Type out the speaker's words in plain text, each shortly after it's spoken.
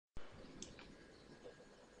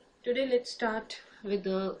Today let's start with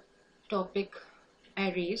the topic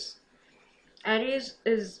arrays. Arrays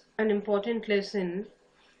is an important lesson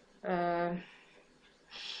uh,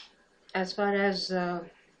 as far as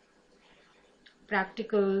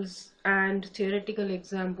practicals and theoretical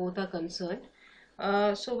exam both are concerned.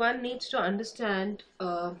 So one needs to understand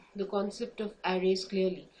the concept of arrays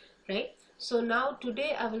clearly, right? So now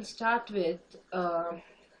today I will start with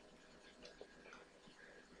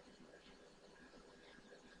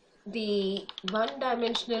the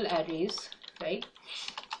one-dimensional arrays, right?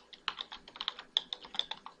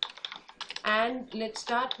 And let's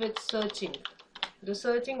start with the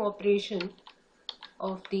searching operation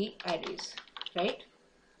of the arrays, right?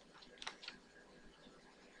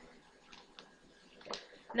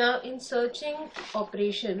 Now in searching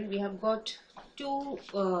operation we have got two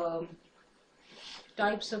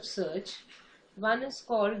types of search. One is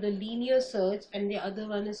called the linear search and the other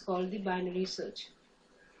one is called the binary search.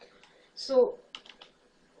 So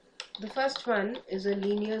the first one is a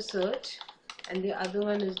linear search and the other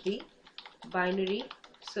one is the binary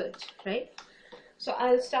search, right? So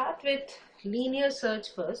I'll start with linear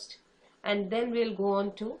search first and then we'll go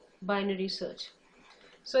on to binary search.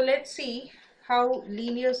 So let's see how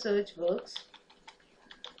linear search works.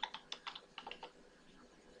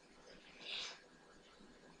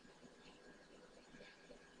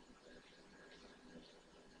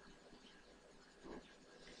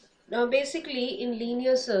 Now basically in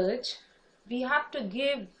linear search we have to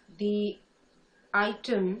give the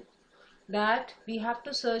item that we have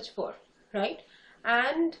to search for, right?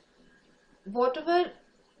 And whatever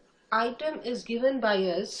item is given by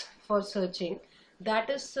us for searching, that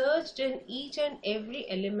is searched in each and every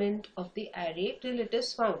element of the array till it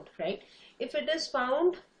is found, right? If it is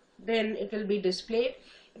found, then it will be displayed.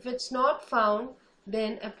 If it's not found,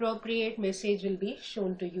 then appropriate message will be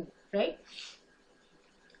shown to you, right?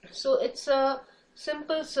 So it's a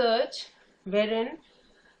simple search wherein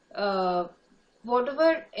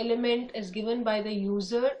whatever element is given by the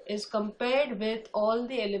user is compared with all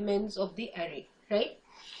the elements of the array, right?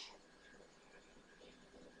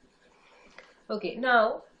 Okay,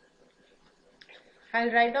 now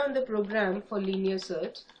I'll write down the program for linear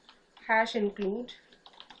search. Hash include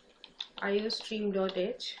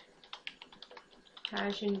iostream.h,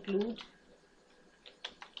 hash include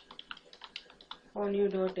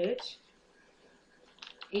new.h,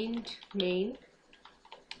 int main,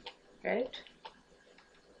 right?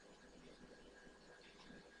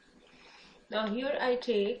 Now here I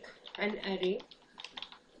take an array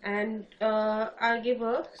and I'll give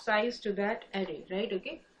a size to that array, right?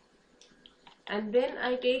 Okay, and then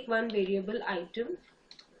I take one variable item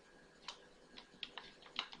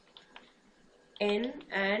n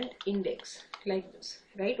and index like this,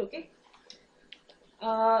 right? Okay,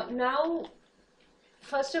 now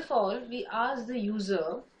first of all we ask the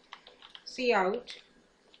user cout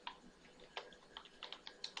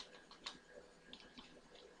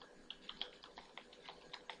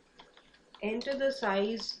enter the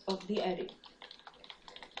size of the array.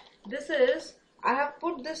 This is, I have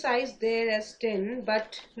put the size there as 10,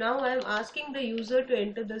 but now I am asking the user to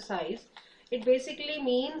enter the size. It basically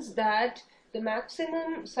means that the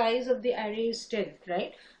maximum size of the array is 10,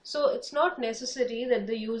 right? So it's not necessary that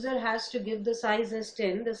the user has to give the size as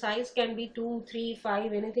 10. The size can be 2, 3,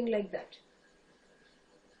 5, anything like that,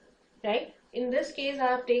 right? In this case I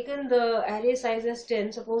have taken the array size as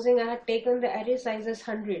 10. Supposing I had taken the array size as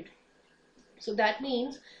 100. So that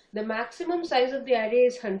means the maximum size of the array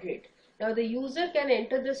is 100. Now the user can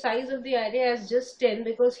enter the size of the array as just 10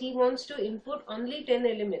 because he wants to input only 10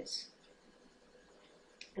 elements.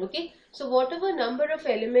 Okay, so whatever number of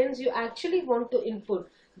elements you actually want to input,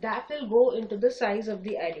 that will go into the size of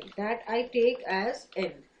the array. That I take as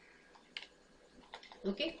n.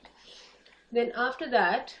 Okay, then after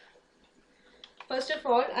that, first of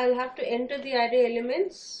all I'll have to enter the array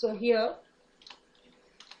elements. So here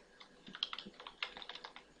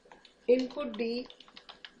input the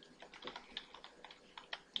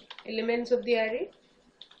elements of the array,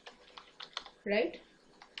 right?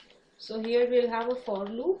 So here we'll have a for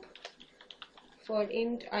loop for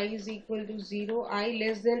int I is equal to 0, I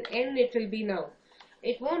less than n it will be now.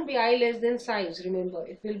 It won't be I less than size, remember,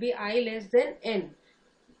 it will be I less than n.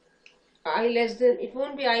 I less than, it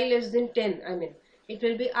won't be I less than 10, I mean, it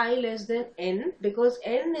will be I less than n because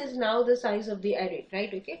n is now the size of the array,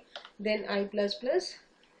 right? Okay, then I plus plus.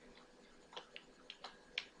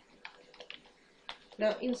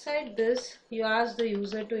 Now inside this you ask the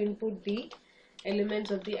user to input the elements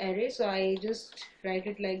of the array. So I just write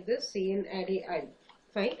it like this, cin array I.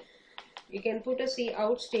 Fine. You can put a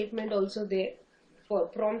cout statement also there for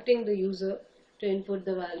prompting the user to input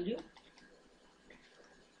the value.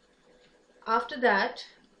 After that,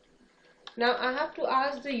 now I have to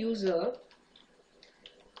ask the user,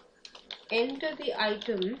 enter the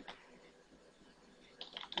item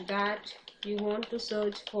that you want to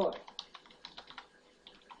search for,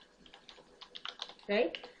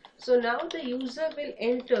 right? So now the user will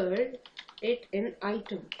enter it in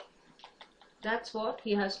item. That's what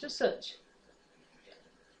he has to search,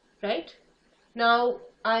 right? Now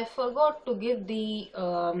I forgot to give the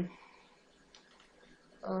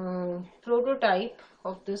prototype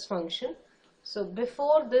of this function. So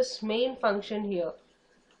before this main function here,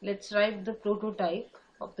 let's write the prototype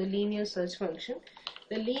of the linear search function.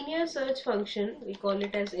 The linear search function, we call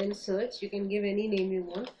it as lsearch. You can give any name you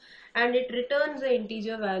want, and it returns the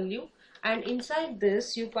integer value, and inside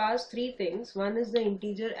this you pass three things. One is the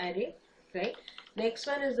integer array, right? Next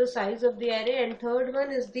one is the size of the array, and third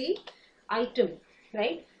one is the item,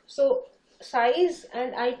 right? So size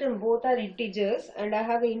and item both are integers, and I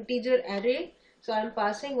have an integer array, so I am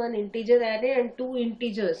passing one integer array and two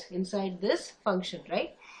integers inside this function,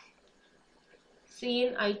 right? See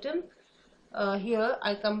in item, here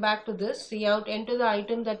I come back to this, see out, enter the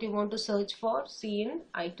item that you want to search for, see in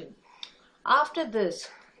item. After this,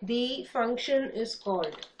 the function is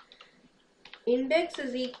called index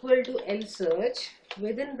is equal to lsearch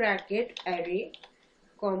within bracket array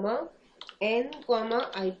comma n comma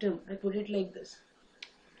item. I put it like this,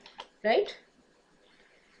 right?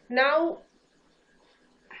 Now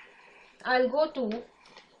I'll go to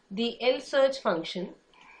the lsearch function,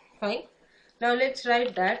 fine. Now let's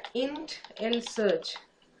write that int lsearch,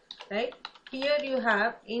 right? Here you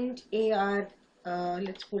have int ar,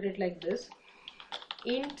 let's put it like this,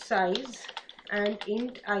 int size and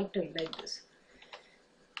int item, like this.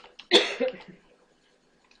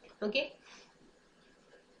 Okay.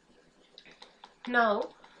 Now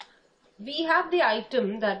we have the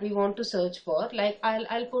item that we want to search for. Like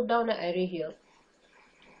I'll put down an array here.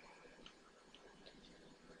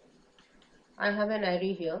 I have an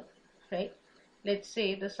array here, right? Let's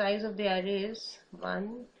say the size of the array is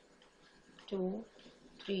 1, 2,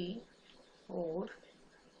 3, 4,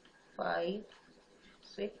 5,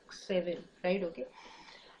 6, 7, right? Okay.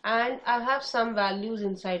 And I have some values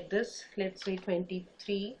inside this. Let's say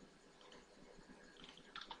 23,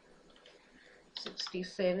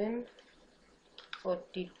 67,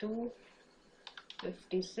 42,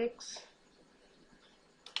 56,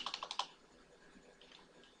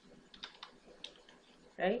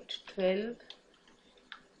 right, 12,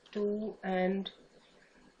 2 and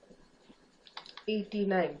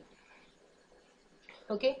 89.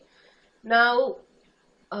 Okay. Now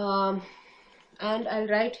and I'll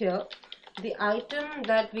write here the item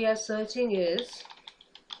that we are searching is,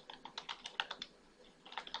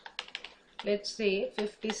 let's say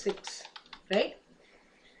 56, right?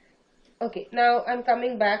 Okay, now I'm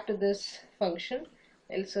coming back to this function,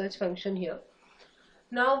 lsearch function here.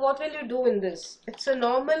 Now what will you do in this? It's a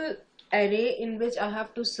normal array in which I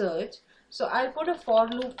have to search. So I'll put a for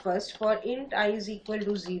loop first for int I is equal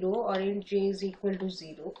to 0 or int j is equal to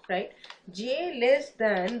 0, right? J less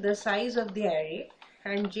than the size of the array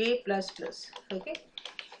and j plus plus, okay?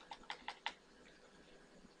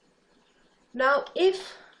 Now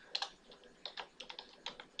if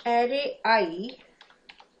array I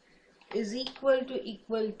is equal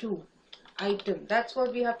to item, that's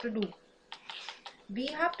what we have to do. We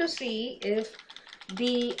have to see if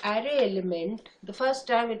the array element, the first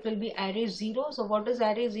time it will be array 0. So what is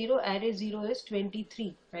array 0? Array 0 is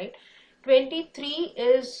 23, right? 23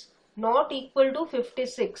 is not equal to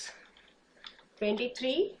 56.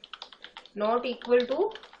 23 not equal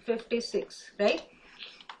to 56, right?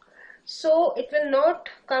 So it will not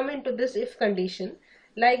come into this if condition.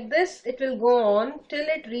 Like this it will go on till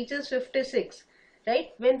it reaches 56,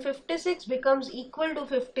 right? When 56 becomes equal to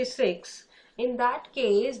 56, in that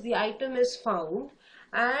case the item is found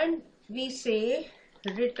and we say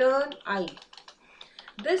return I.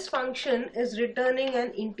 This function is returning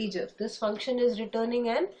an integer. This function is returning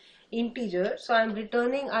an integer. So I am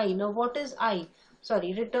returning I. Now what is I?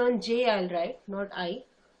 Sorry, return j I'll write, not I.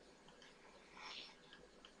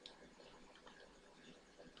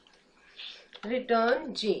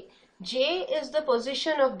 Return j. J is the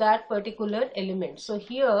position of that particular element. So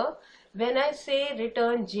here when I say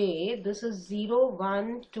return j, this is 0,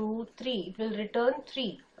 1, 2, 3. It will return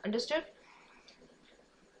 3. Understood?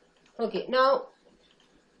 Okay, now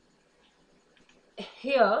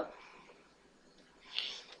here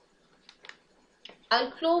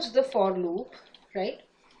I'll close the for loop, right?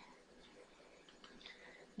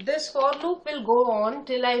 This for loop will go on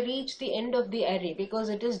till I reach the end of the array because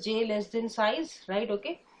it is j less than size, right?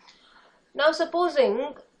 Okay. Now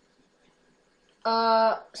supposing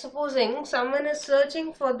someone is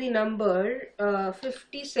searching for the number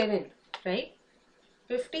 57, right?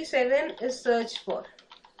 57 is searched for.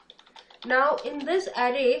 Now in this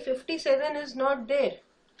array 57 is not there,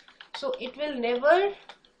 so it will never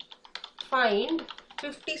find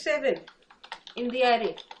 57 in the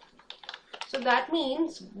array. So that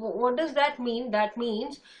means, what does that mean? That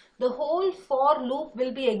means the whole for loop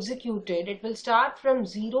will be executed. It will start from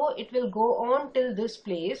 0, it will go on till this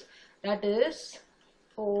place, that is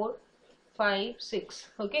 4, 5,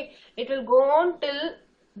 6. Okay, it will go on till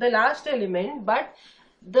the last element, but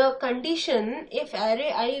the condition if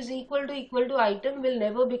array I is equal to item will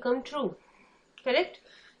never become true. Correct?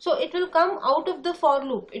 So it will come out of the for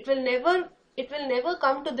loop. It will never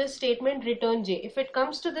come to this statement return j. If it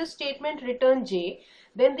comes to this statement return j,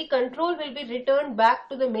 then the control will be returned back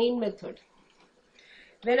to the main method.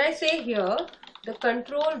 When I say here, the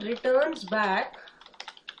control returns back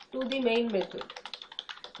to the main method.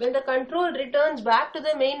 When the control returns back to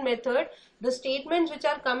the main method, the statements which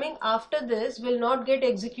are coming after this will not get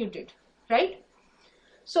executed, right?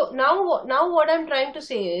 So now what I'm trying to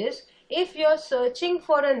say is, if you're searching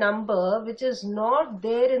for a number which is not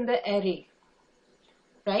there in the array,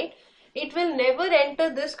 right, it will never enter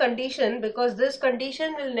this condition, because this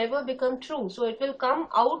condition will never become true. So it will come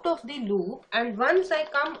out of the loop, and once I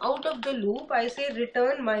come out of the loop, I say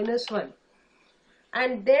return -1,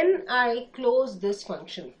 and then I close this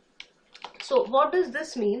function. So what does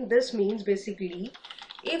this mean? This means basically,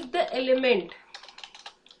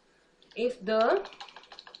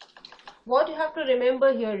 what you have to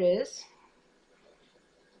remember here is,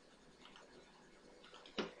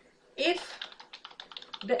 if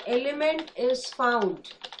the element is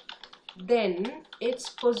found, then its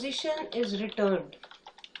position is returned.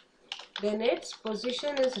 Then its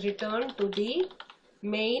position is returned to the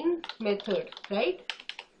main method, right?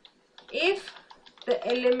 If the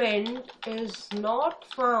element is not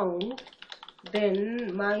found,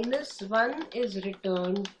 then -1 is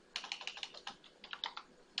returned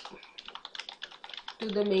to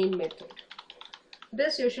the main method.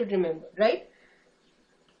 This you should remember, right?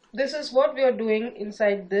 This is what we are doing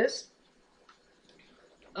inside this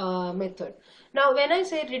method. Now when I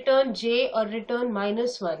say return j or return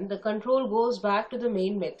 -1, the control goes back to the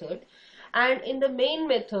main method, and in the main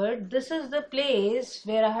method, this is the place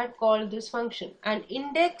where I had called this function, and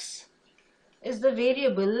index is the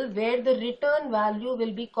variable where the return value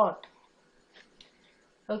will be caught.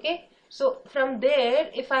 Okay, so from there,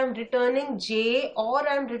 if I am returning j or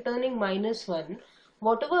I am returning -1,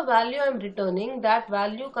 whatever value I am returning, that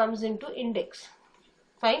value comes into index.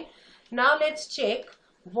 Fine. Now let's check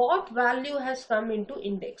what value has come into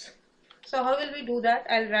index. So how will we do that?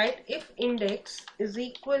 I'll write if index is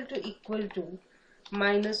equal to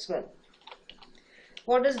 -1.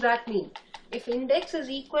 What does that mean? If index is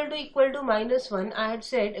equal to -1, I had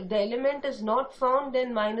said if the element is not found,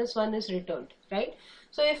 then -1 is returned, right?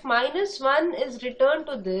 So if -1 is returned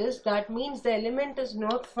to this, that means the element is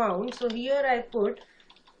not found. So here I put,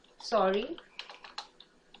 sorry,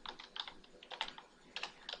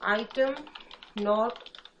 item not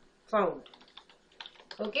found.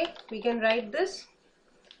 Okay, we can write this.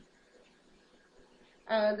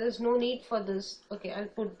 There's no need for this. Okay,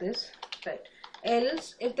 I'll put this, right.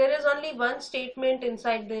 Else, if there is only one statement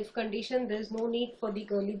inside the if condition, there is no need for the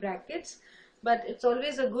curly brackets, but it's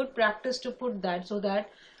always a good practice to put that, so that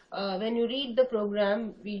when you read the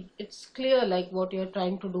program, it's clear like what you're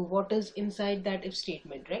trying to do, what is inside that if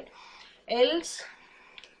statement, right? Else,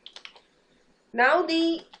 now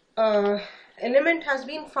the element has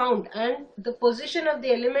been found and the position of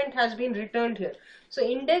the element has been returned here. So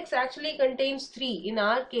index actually contains 3. In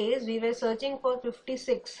our case, we were searching for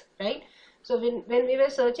 56, right? So when we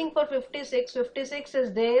were searching for 56, 56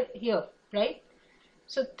 is there here, right?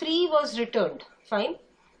 So 3 was returned. Fine.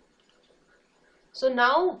 So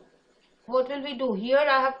now what will we do? Here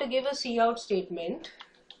I have to give a cout statement.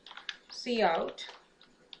 Cout.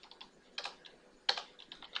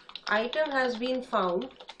 Item has been found.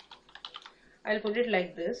 I'll put it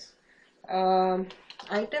like this.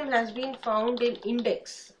 Item has been found in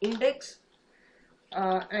index.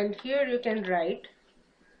 And here you can write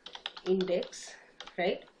index,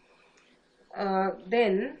 right?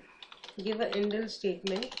 Then give an endl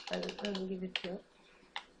statement. I'll give it here.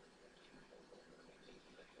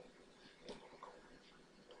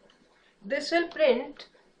 This will print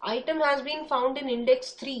item has been found in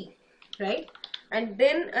index 3, right? And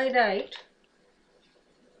then I write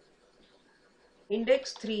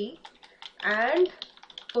index 3 and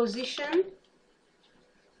position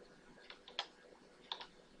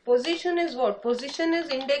Position is what? Position is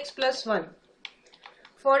index plus 1.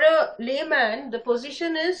 For a layman, the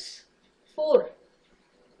position is 4.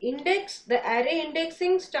 Index, the array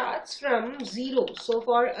indexing starts from 0. So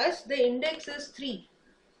for us, the index is 3.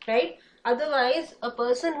 Right? Otherwise, a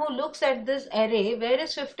person who looks at this array, where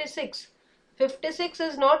is 56? 56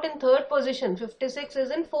 is not in third position. 56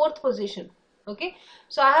 is in fourth position. Okay.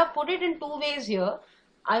 So I have put it in two ways here.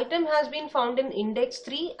 Item has been found in index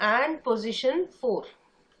 3 and position 4.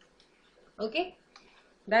 Okay.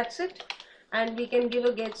 That's it. And we can give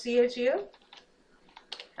a get ch here.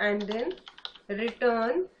 And then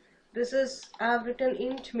return. This is, I have written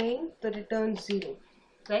int main, the return 0.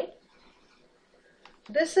 Right.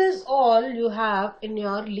 This is all you have in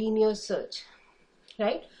your linear search,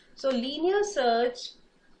 right? So linear search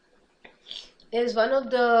is one of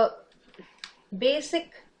the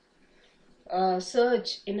basic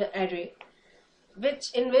search in an array,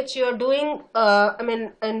 in which you're doing,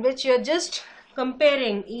 in which you're just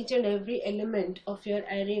comparing each and every element of your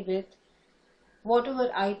array with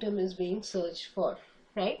whatever item is being searched for,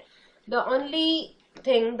 right? The only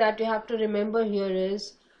thing that you have to remember here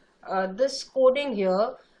is this coding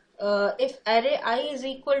here. If array I is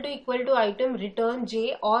equal to item, return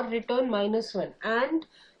j or return -1, and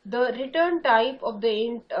the return type of the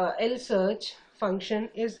int lsearch function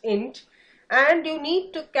is int, and you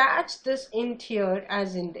need to catch this int here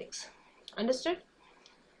as index. Understood?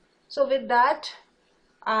 So with that,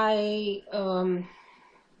 I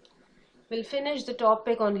will finish the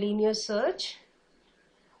topic on linear search.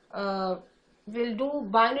 We'll do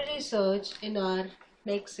binary search in our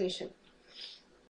next session.